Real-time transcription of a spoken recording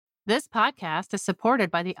This podcast is supported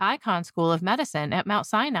by the Icahn School of Medicine at Mount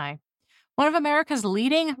Sinai, one of America's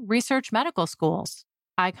leading research medical schools.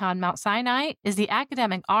 Icahn Mount Sinai is the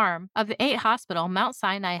academic arm of the 8-hospital Mount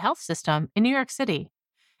Sinai Health System in New York City.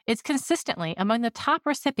 It's consistently among the top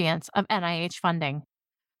recipients of NIH funding.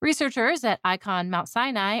 Researchers at Icahn Mount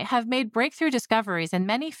Sinai have made breakthrough discoveries in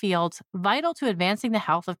many fields vital to advancing the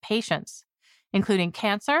health of patients, including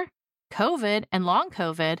cancer, COVID and long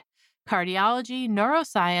COVID, cardiology,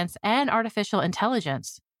 neuroscience, and artificial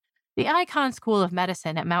intelligence. The Icahn School of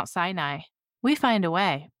Medicine at Mount Sinai. We find a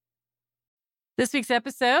way. This week's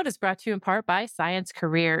episode is brought to you in part by Science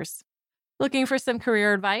Careers. Looking for some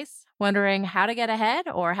career advice? Wondering how to get ahead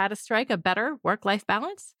or how to strike a better work-life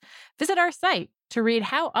balance? Visit our site to read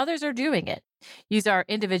how others are doing it. Use our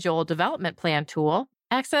individual development plan tool,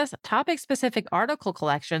 access topic-specific article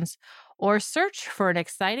collections, or search for an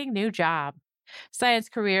exciting new job. Science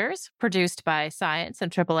Careers, produced by Science and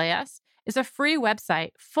AAAS, is a free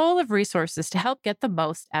website full of resources to help get the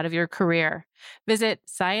most out of your career. Visit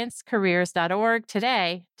sciencecareers.org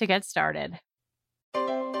today to get started.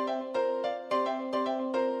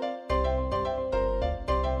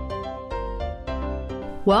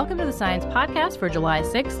 Welcome to the Science Podcast for July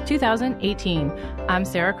 6, 2018. I'm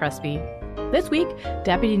Sarah Crespi. This week,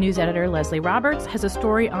 Deputy News Editor Leslie Roberts has a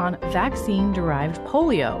story on vaccine-derived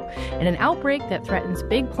polio and an outbreak that threatens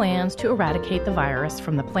big plans to eradicate the virus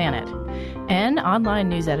from the planet. And online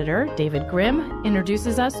news editor David Grimm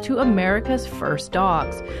introduces us to America's first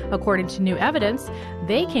dogs. According to new evidence,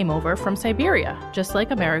 they came over from Siberia, just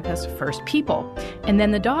like America's first people. And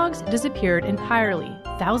then the dogs disappeared entirely,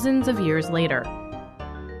 thousands of years later.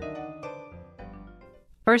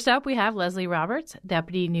 First up, we have Leslie Roberts,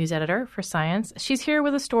 Deputy News Editor for Science. She's here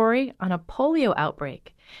with a story on a polio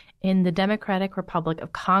outbreak in the Democratic Republic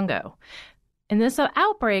of Congo. And this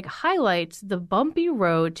outbreak highlights the bumpy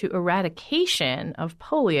road to eradication of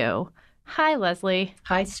polio. Hi, Leslie.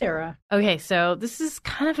 Hi, Sarah. Okay, so this is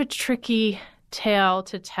kind of a tricky tale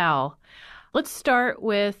to tell. Let's start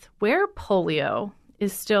with where polio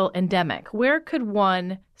is still endemic. Where could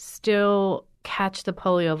one still catch the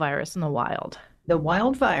polio virus in the wild? The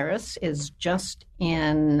wild virus is just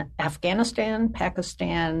in Afghanistan,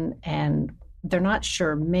 Pakistan, and they're not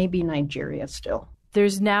sure, maybe Nigeria still.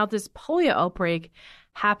 There's now this polio outbreak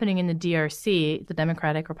happening in the DRC, the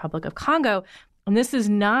Democratic Republic of Congo, and this is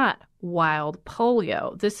not wild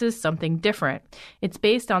polio. This is something different. It's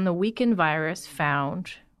based on the weakened virus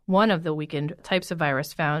found, one of the weakened types of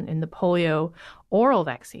virus found in the polio oral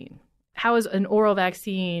vaccine. How is an oral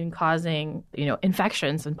vaccine causing,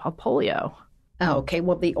 infections and polio? Okay,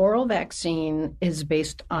 well, the oral vaccine is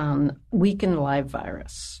based on weakened live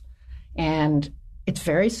virus, and it's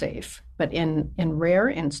very safe. But in rare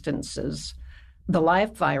instances, the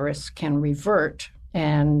live virus can revert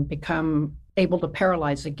and become able to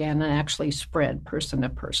paralyze again and actually spread person to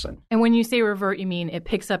person. And when you say revert, you mean it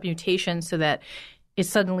picks up mutations so that it's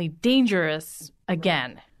suddenly dangerous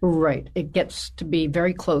again? Right. It gets to be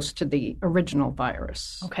very close to the original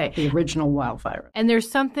virus. Okay. The original wild virus. And there's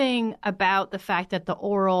something about the fact that the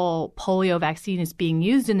oral polio vaccine is being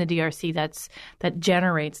used in the DRC that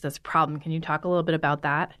generates this problem. Can you talk a little bit about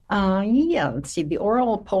that? Yeah. Let's see. The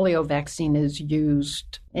oral polio vaccine is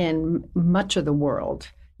used in much of the world.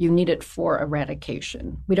 You need it for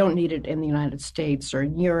eradication. We don't need it in the United States or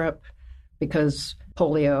in Europe because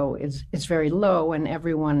polio is very low and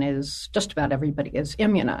just about everybody is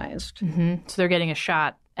immunized. Mm-hmm. So they're getting a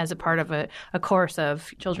shot as a part of a course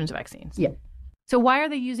of children's vaccines. Yeah. So why are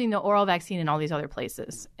they using the oral vaccine in all these other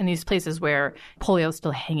places, in these places where polio is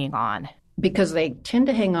still hanging on? Because they tend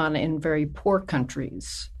to hang on in very poor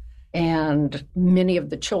countries, and many of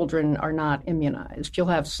the children are not immunized. You'll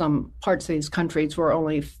have some parts of these countries where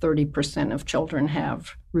only 30% of children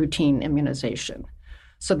have routine immunization.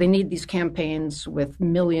 So they need these campaigns with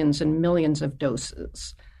millions and millions of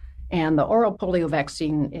doses. And the oral polio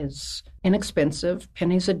vaccine is inexpensive,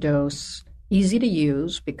 pennies a dose, easy to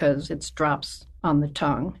use because it's drops on the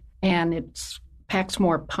tongue, and it packs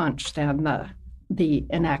more punch than the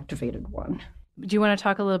inactivated one. Do you want to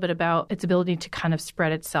talk a little bit about its ability to kind of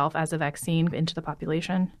spread itself as a vaccine into the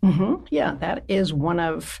population? Mm-hmm. Yeah, that is one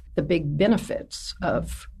of the big benefits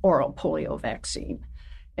of oral polio vaccine,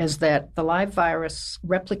 is that the live virus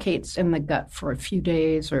replicates in the gut for a few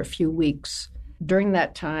days or a few weeks. During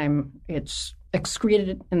that time, it's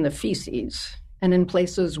excreted in the feces, and in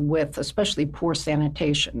places with especially poor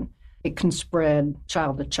sanitation, it can spread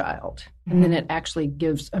child to child. Mm-hmm. And then it actually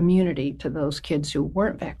gives immunity to those kids who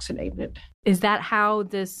weren't vaccinated. Is that how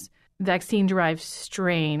this vaccine-derived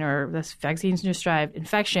strain or this vaccine-derived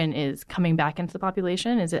infection is coming back into the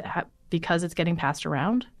population? Is it because it's getting passed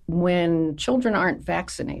around? When children aren't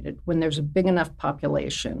vaccinated, when there's a big enough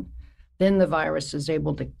population, then the virus is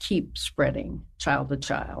able to keep spreading child to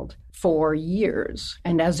child for years.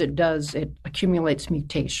 And as it does, it accumulates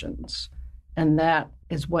mutations. And that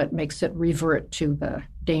is what makes it revert to the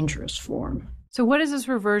dangerous form. So what is this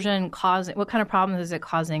reversion causing? What kind of problems is it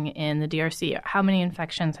causing in the DRC? How many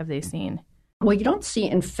infections have they seen? Well, you don't see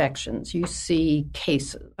infections. You see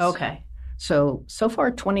cases. Okay. So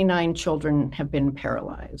far, 29 children have been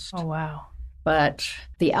paralyzed. Oh, wow. But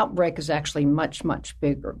the outbreak is actually much, much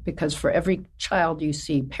bigger because for every child you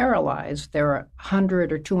see paralyzed, there are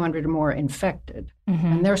 100 or 200 or more infected,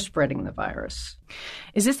 and they're spreading the virus.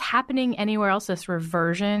 Is this happening anywhere else, this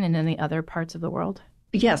reversion in any other parts of the world?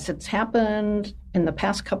 Yes, it's happened in the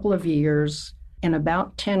past couple of years in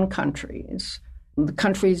about 10 countries. The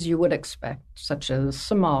countries you would expect, such as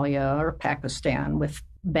Somalia or Pakistan, with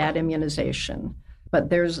bad immunization. But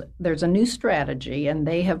there's a new strategy, and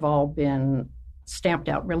they have all been stamped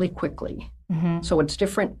out really quickly. So what's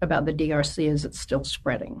different about the DRC is it's still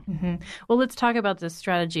spreading. Well, let's talk about this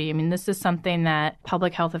strategy. I mean, this is something that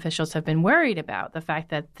public health officials have been worried about, the fact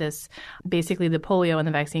that this, basically the polio and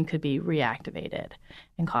the vaccine could be reactivated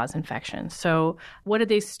and cause infections. So what did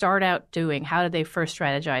they start out doing? How did they first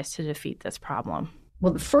strategize to defeat this problem?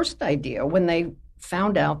 Well, the first idea, when they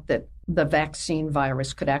found out that the vaccine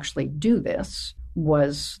virus could actually do this,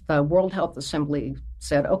 was the World Health Assembly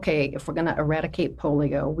said, okay, if we're going to eradicate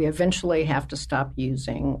polio, we eventually have to stop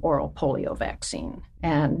using oral polio vaccine.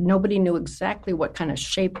 And nobody knew exactly what kind of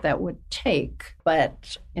shape that would take.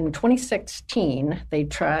 But in 2016, they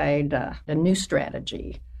tried a new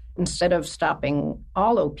strategy. Instead of stopping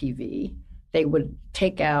all OPV, they would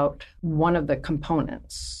take out one of the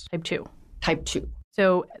components. Type 2.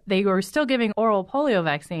 So they were still giving oral polio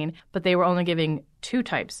vaccine, but they were only giving 2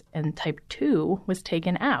 types, and type 2 was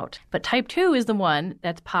taken out. But type 2 is the one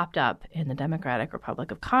that's popped up in the Democratic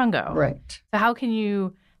Republic of Congo. Right. So how can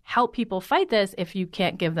you help people fight this if you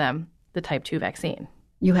can't give them the type 2 vaccine?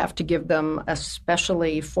 You have to give them a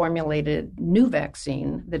specially formulated new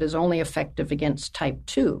vaccine that is only effective against type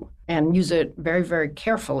 2 and use it very, very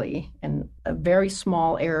carefully in a very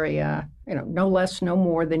small area, no less, no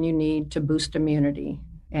more than you need to boost immunity.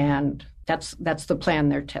 And that's the plan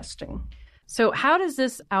they're testing. So how does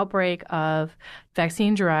this outbreak of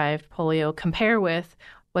vaccine-derived polio compare with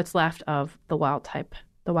what's left of the wild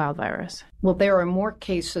virus? Well, there are more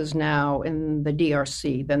cases now in the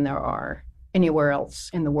DRC than there are anywhere else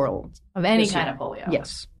in the world. Of any kind of polio?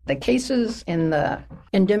 Yes. The cases in the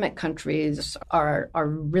endemic countries are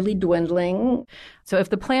really dwindling. So if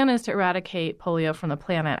the plan is to eradicate polio from the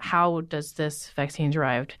planet, how does this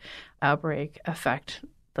vaccine-derived outbreak affect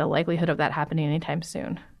the likelihood of that happening anytime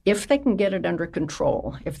soon? If they can get it under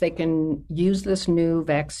control, if they can use this new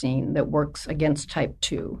vaccine that works against type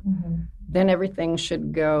 2, then everything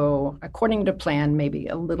should go according to plan, maybe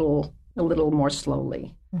a little more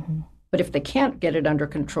slowly. But if they can't get it under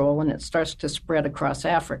control and it starts to spread across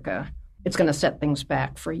Africa, it's going to set things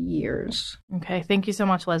back for years. Okay. Thank you so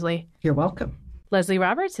much, Leslie. You're welcome. Leslie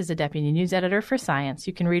Roberts is a deputy news editor for Science.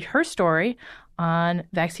 You can read her story on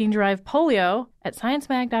vaccine-derived polio at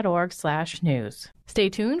sciencemag.org/news. Stay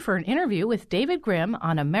tuned for an interview with David Grimm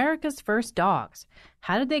on America's First Dogs.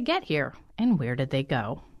 How did they get here and where did they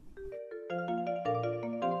go?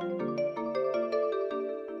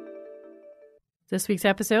 This week's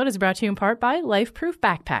episode is brought to you in part by LifeProof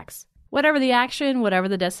Backpacks. Whatever the action, whatever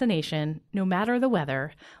the destination, no matter the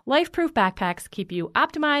weather, LifeProof Backpacks keep you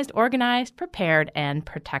optimized, organized, prepared, and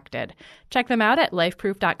protected. Check them out at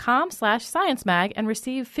lifeproof.com/sciencemag and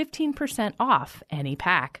receive 15% off any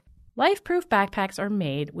pack. LifeProof backpacks are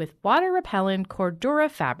made with water-repellent Cordura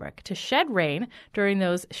fabric to shed rain during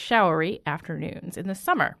those showery afternoons in the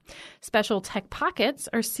summer. Special tech pockets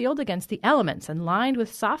are sealed against the elements and lined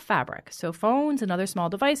with soft fabric so phones and other small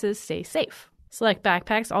devices stay safe. Select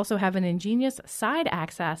backpacks also have an ingenious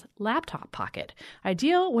side-access laptop pocket,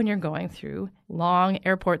 ideal when you're going through long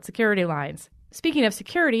airport security lines. Speaking of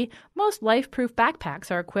security, most LifeProof backpacks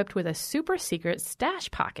are equipped with a super secret stash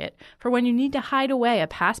pocket for when you need to hide away a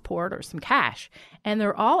passport or some cash, and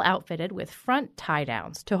they're all outfitted with front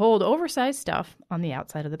tie-downs to hold oversized stuff on the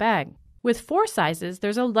outside of the bag. With 4 sizes,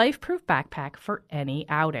 there's a LifeProof backpack for any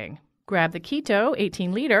outing. Grab the Keto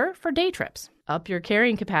 18-liter for day trips. Up your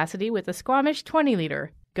carrying capacity with the Squamish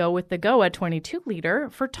 20-liter. Go with the Goa 22-liter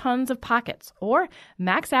for tons of pockets, or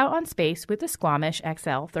max out on space with the Squamish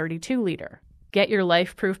XL 32-liter. Get your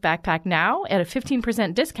LifeProof backpack now at a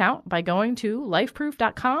 15% discount by going to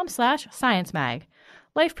lifeproof.com/sciencemag.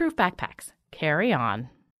 LifeProof backpacks. Carry on.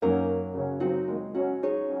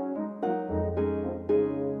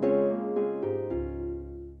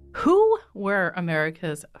 were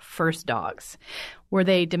America's first dogs? Were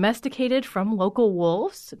they domesticated from local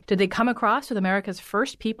wolves? Did they come across with America's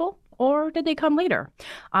first people? Or did they come later?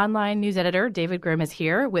 Online news editor David Grimm is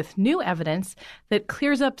here with new evidence that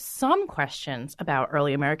clears up some questions about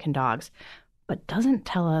early American dogs, but doesn't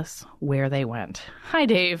tell us where they went. Hi,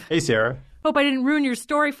 Dave. Hey, Sarah. Hope I didn't ruin your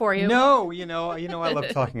story for you. No, I love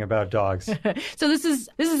talking about dogs. So this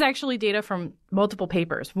is actually data from multiple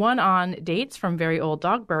papers, one on dates from very old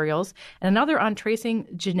dog burials and another on tracing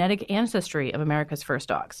genetic ancestry of America's first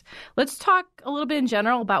dogs. Let's talk a little bit in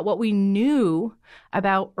general about what we knew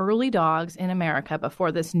about early dogs in America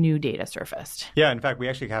before this new data surfaced. Yeah, in fact, we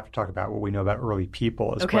actually have to talk about what we know about early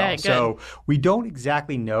people as well. Good. So we don't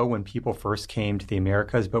exactly know when people first came to the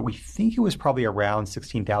Americas, but we think it was probably around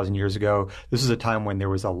 16,000 years ago. This is a time when there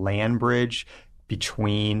was a land bridge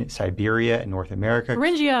between Siberia and North America.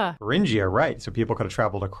 Thuringia, right. So people could have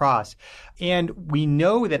traveled across. And we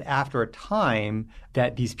know that after a time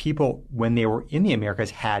that these people, when they were in the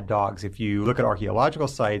Americas, had dogs. If you look at archaeological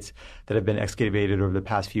sites that have been excavated over the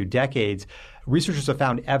past few decades, researchers have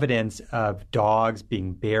found evidence of dogs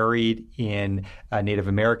being buried in Native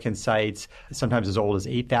American sites, sometimes as old as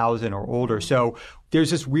 8,000 or older. So there's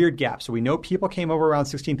this weird gap. So we know people came over around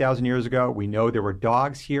 16,000 years ago. We know there were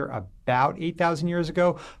dogs here about 8,000 years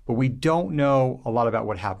ago, but we don't know a lot about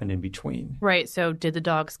what happened in between. Right. So did the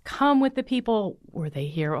dogs come with the people? Were they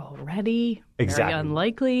here already? Exactly. Very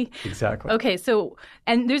unlikely. Exactly. Okay. So,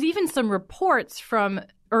 and there's even some reports from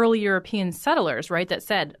early European settlers, right, that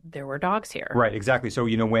said there were dogs here. Right, exactly. So,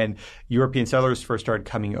 when European settlers first started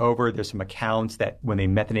coming over, there's some accounts that when they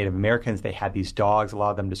met the Native Americans, they had these dogs. A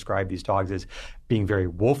lot of them described these dogs as being very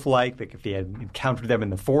wolf-like. Like if they had encountered them in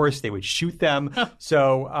the forest, they would shoot them.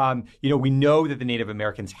 So, we know that the Native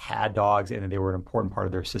Americans had dogs and that they were an important part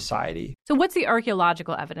of their society. So what's the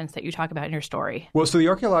archaeological evidence that you talk about in your story? Well, so the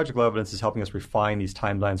archaeological evidence is helping us refine these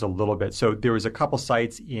timelines a little bit. So there was a couple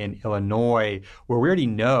sites in Illinois where we already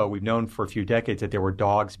know, we've known for a few decades that there were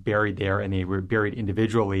dogs buried there and they were buried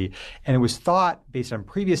individually. And it was thought, based on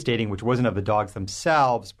previous dating, which wasn't of the dogs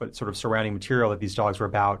themselves, but sort of surrounding material, that these dogs were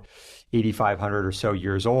about 8,500 or so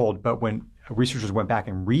years old. But when researchers went back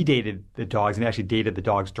and redated the dogs and actually dated the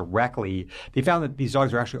dogs directly, they found that these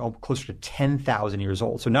dogs are actually closer to 10,000 years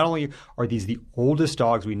old. So not only are these the oldest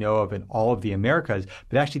dogs we know of in all of the Americas,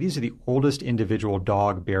 but actually these are the oldest individual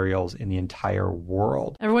dog burials in the entire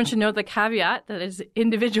world. Everyone should know the caveat that is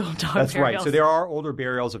individual dog That's burials. Right. So there are older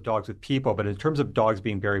burials of dogs with people, but in terms of dogs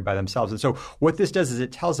being buried by themselves. And so what this does is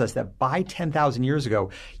it tells us that by 10,000 years ago,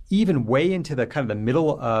 even way into the kind of the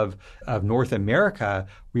middle of North America,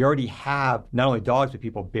 we already have not only dogs, but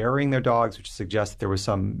people burying their dogs, which suggests that there was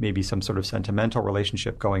maybe some sort of sentimental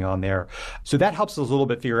relationship going on there. So that helps us a little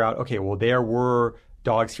bit figure out, okay, well, there were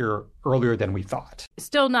dogs here earlier than we thought.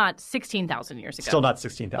 Still not 16,000 years ago. Still not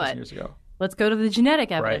 16,000 years ago. Let's go to the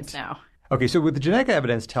genetic evidence now. Okay, so what the genetic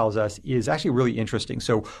evidence tells us is actually really interesting.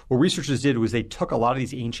 So what researchers did was they took a lot of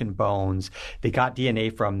these ancient bones, they got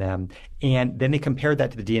DNA from them, and then they compared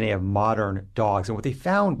that to the DNA of modern dogs. And what they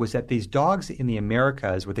found was that these dogs in the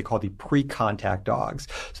Americas, what they call the pre-contact dogs,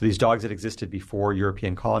 so these dogs that existed before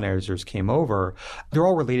European colonizers came over, they're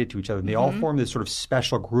all related to each other. And they all form this sort of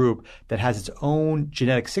special group that has its own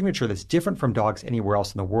genetic signature that's different from dogs anywhere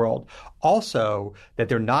else in the world. Also, that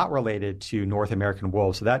they're not related to North American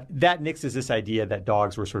wolves. So that nixes this idea that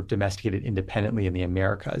dogs were sort of domesticated independently in the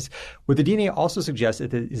Americas. What the DNA also suggests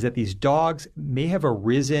is that these dogs may have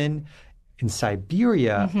arisen in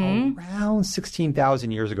Siberia around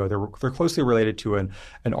 16,000 years ago. They're closely related to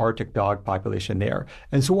an Arctic dog population there.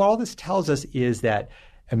 And so what all this tells us is that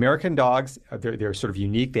American dogs, they're sort of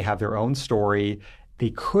unique. They have their own story. They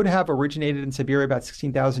could have originated in Siberia about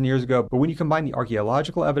 16,000 years ago. But when you combine the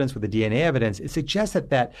archaeological evidence with the DNA evidence, it suggests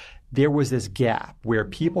that there was this gap where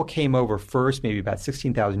people came over first, maybe about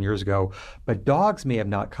 16,000 years ago, but dogs may have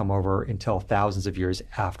not come over until thousands of years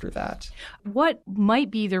after that. What might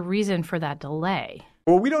be the reason for that delay?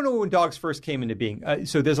 Well, we don't know when dogs first came into being.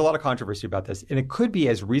 So there's a lot of controversy about this. And it could be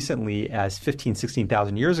as recently as 15,000,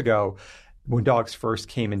 16,000 years ago, when dogs first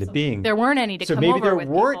came into being. There weren't any to come over with So maybe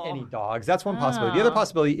there weren't people. any dogs. That's one possibility. The other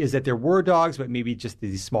possibility is that there were dogs, but maybe just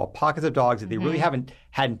these small pockets of dogs that they really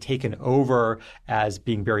hadn't taken over as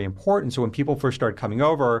being very important. So when people first started coming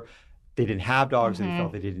over, they didn't have dogs and they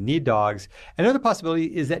felt they didn't need dogs. Another possibility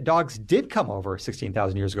is that dogs did come over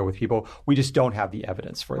 16,000 years ago with people. We just don't have the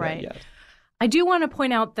evidence for that yet. I do want to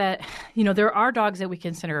point out that, there are dogs that we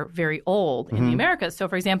consider very old in the Americas. So,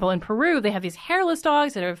 for example, in Peru, they have these hairless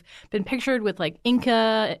dogs that have been pictured with like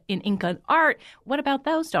Inca art. What about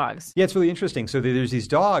those dogs? Yeah, it's really interesting. So there's these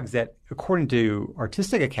dogs that, according to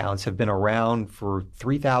artistic accounts, have been around for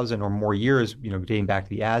 3,000 or more years, dating back to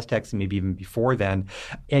the Aztecs and maybe even before then.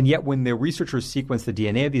 And yet when the researchers sequenced the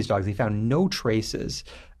DNA of these dogs, they found no traces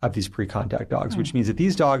of these pre-contact dogs, which means that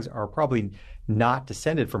these dogs are probably not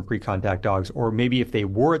descended from pre-contact dogs, or maybe if they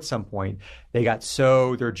were at some point, their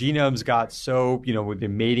genomes got so, with the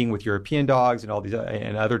mating with European dogs and all these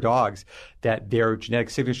and other dogs, that the genetic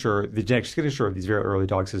signature of these very early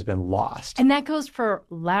dogs has been lost. And that goes for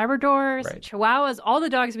Labradors, right. Chihuahuas, all the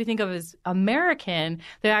dogs we think of as American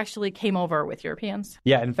that actually came over with Europeans.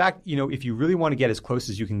 Yeah, in fact, if you really want to get as close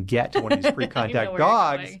as you can get to one of these pre-contact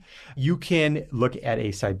dogs, you can look at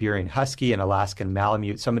a Siberian Husky, an Alaskan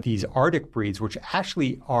Malamute, some of these Arctic breeds, which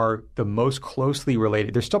actually are the most closely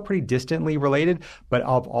related. They're still pretty distantly related, but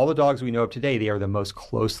of all the dogs we know of today, they are the most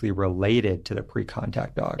closely related to the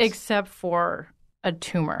pre-contact dogs. Except for a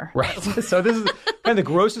tumor. Right. So this is kind of the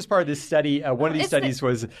grossest part of this study. One of these studies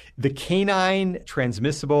was the canine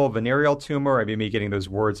transmissible venereal tumor. I may be getting those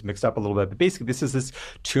words mixed up a little bit, but basically this is this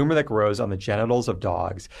tumor that grows on the genitals of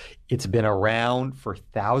dogs. It's been around for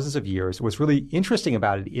thousands of years. What's really interesting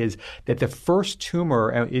about it is that the first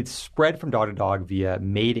tumor, it's spread from dog to dog via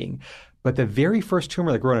mating, but the very first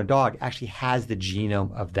tumor that grew in a dog actually has the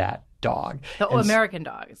genome of that dog. American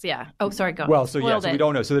dogs, yeah. Oh, sorry, go ahead. Well, so we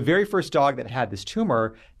don't know. So the very first dog that had this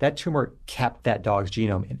tumor, that tumor kept that dog's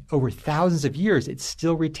genome. And over thousands of years, it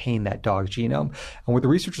still retained that dog's genome. And what the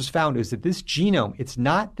researchers found is that this genome, it's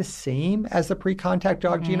not the same as the pre-contact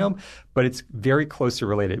dog genome, but it's very closely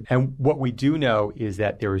related. And what we do know is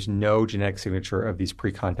that there is no genetic signature of these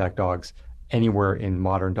pre-contact dogs anywhere in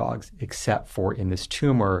modern dogs, except for in this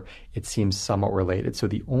tumor, it seems somewhat related. So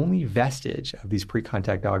the only vestige of these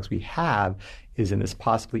pre-contact dogs we have is in this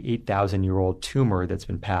possibly 8,000-year-old tumor that's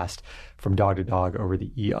been passed from dog to dog over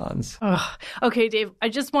the eons. Okay, Dave, I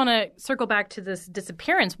just want to circle back to this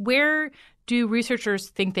disappearance. Where do researchers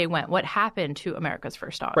think they went? What happened to America's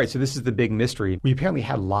first dogs? Right, so this is the big mystery. We apparently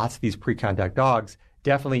had lots of these pre-contact dogs,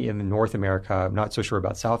 definitely in North America. I'm not so sure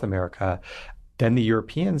about South America. Then the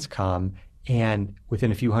Europeans come, and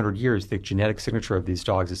within a few hundred years, the genetic signature of these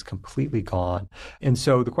dogs is completely gone. And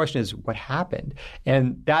so the question is, what happened?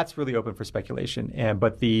 And that's really open for speculation.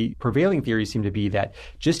 But the prevailing theory seemed to be that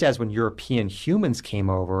just as when European humans came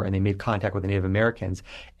over and they made contact with the Native Americans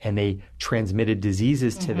and they transmitted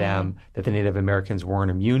diseases to them that the Native Americans weren't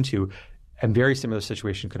immune to, a very similar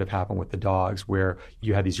situation could have happened with the dogs, where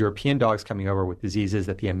you had these European dogs coming over with diseases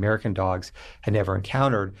that the American dogs had never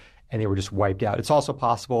encountered, and they were just wiped out. It's also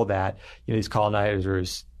possible that these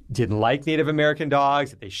colonizers didn't like Native American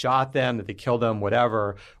dogs, that they shot them, that they killed them,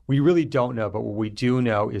 whatever. We really don't know, but what we do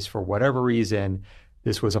know is for whatever reason,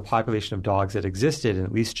 this was a population of dogs that existed and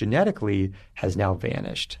at least genetically has now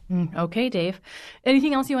vanished. Okay, Dave.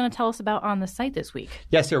 Anything else you want to tell us about on the site this week?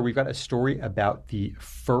 Yes, sir. We've got a story about the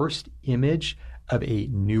first image of a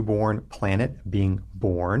newborn planet being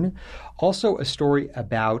born. Also a story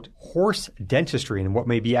about horse dentistry and what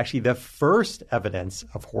may be actually the first evidence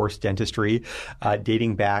of horse dentistry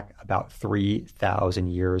dating back about 3,000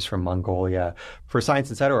 years from Mongolia. For Science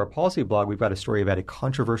Insider, our policy blog, we've got a story about a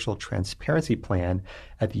controversial transparency plan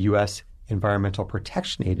at the U.S. Environmental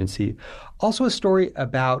Protection Agency. Also a story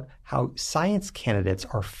about how science candidates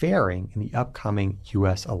are faring in the upcoming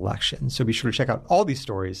U.S. election. So be sure to check out all these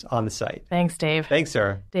stories on the site. Thanks, Dave. Thanks,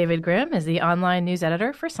 Sarah. David Grimm is the online news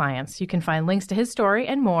editor for Science. You can find links to his story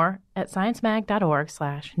and more at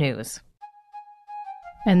sciencemag.org/news.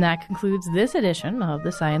 And that concludes this edition of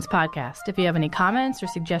the Science Podcast. If you have any comments or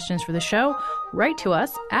suggestions for the show, write to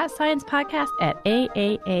us at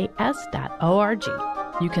sciencepodcast@aaas.org.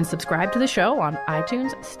 You can subscribe to the show on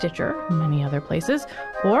iTunes, Stitcher, many other places,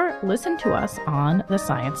 or listen to us on the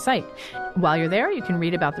Science site. While you're there, you can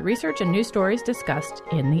read about the research and news stories discussed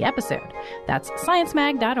in the episode. That's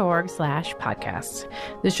sciencemag.org/podcasts.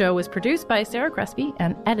 The show was produced by Sarah Crespi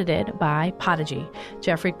and edited by Podigy.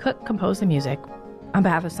 Jeffrey Cook composed the music. On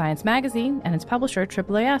behalf of Science Magazine and its publisher,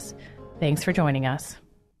 AAAS, thanks for joining us.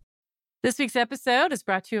 This week's episode is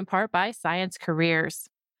brought to you in part by Science Careers.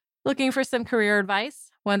 Looking for some career advice?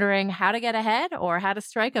 Wondering how to get ahead or how to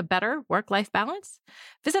strike a better work-life balance?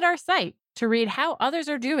 Visit our site to read how others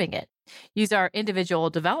are doing it. Use our individual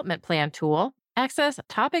development plan tool, access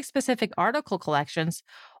topic-specific article collections,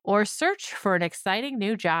 or search for an exciting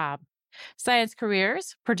new job. Science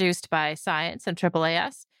Careers, produced by Science and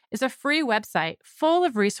AAAS, is a free website full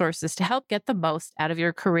of resources to help get the most out of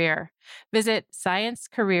your career. Visit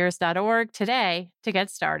sciencecareers.org today to get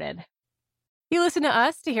started. You listen to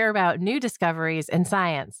us to hear about new discoveries in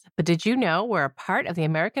science, but did you know we're a part of the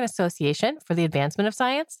American Association for the Advancement of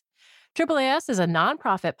Science? AAAS is a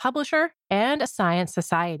nonprofit publisher and a science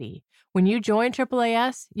society. When you join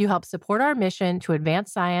AAAS, you help support our mission to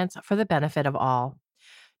advance science for the benefit of all.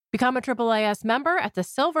 Become a AAAS member at the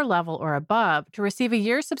silver level or above to receive a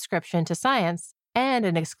year's subscription to science and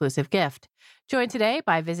an exclusive gift. Join today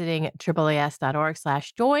by visiting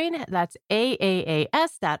AAAS.org/join. That's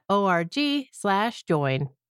AAAS.org/join.